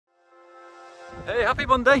Hey, happy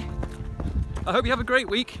Monday. I hope you have a great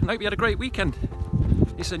week and I hope you had a great weekend.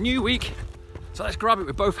 It's a new week, so let's grab it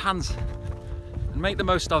with both hands and make the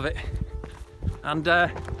most of it. And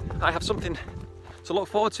I have something to look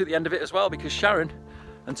forward to at the end of it as well, because Sharon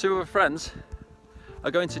and two of her friends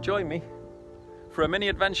are going to join me for a mini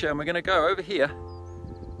adventure, and we're going to go over here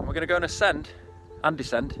and we're going to go and ascend and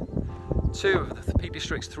descend two of the Peak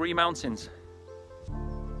District's 3 mountains.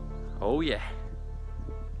 Oh yeah.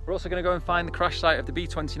 We're also going to go and find the crash site of the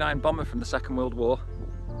B-29 bomber from the Second World War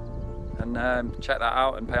and check that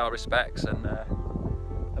out and pay our respects, and then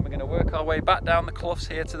we're going to work our way back down the cloughs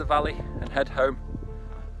here to the valley and head home.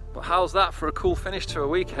 But how's that for a cool finish to a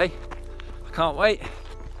week, hey? I can't wait.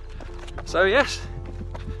 So yes,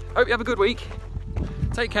 hope you have a good week.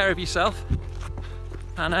 Take care of yourself,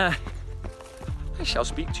 and I shall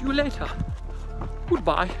speak to you later.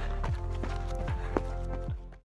 Goodbye.